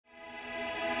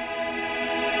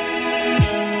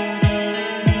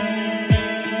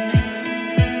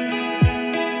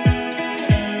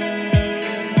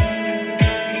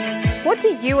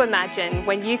What do you imagine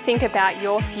when you think about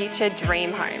your future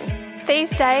dream home? These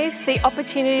days, the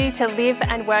opportunity to live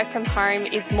and work from home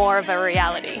is more of a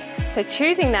reality. So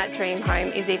choosing that dream home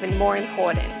is even more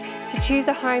important. To choose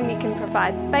a home, you can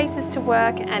provide spaces to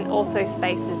work and also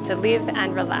spaces to live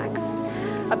and relax.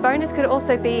 A bonus could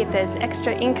also be if there's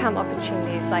extra income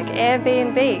opportunities like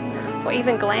Airbnb or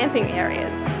even glamping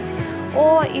areas.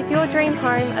 Or is your dream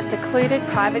home a secluded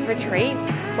private retreat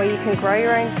where you can grow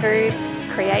your own food,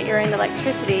 create your own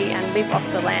electricity and live off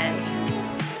the land?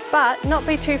 But not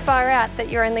be too far out that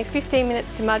you're only 15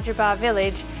 minutes to Mudgeeraba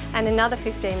Village and another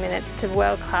 15 minutes to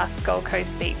world-class Gold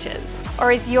Coast beaches.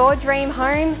 Or is your dream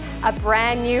home a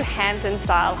brand new Hampton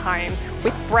style home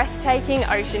with breathtaking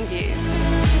ocean views?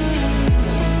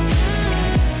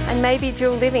 And maybe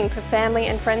dual living for family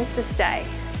and friends to stay.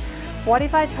 What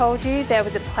if I told you there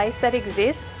was a place that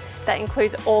exists that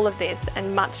includes all of this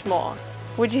and much more?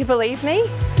 Would you believe me?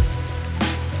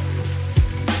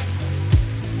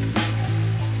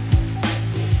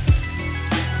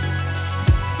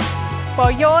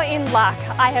 Well, you're in luck.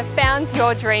 I have found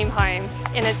your dream home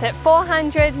and it's at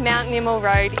 400 Mount Nimmel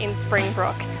Road in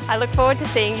Springbrook. I look forward to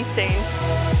seeing you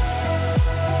soon.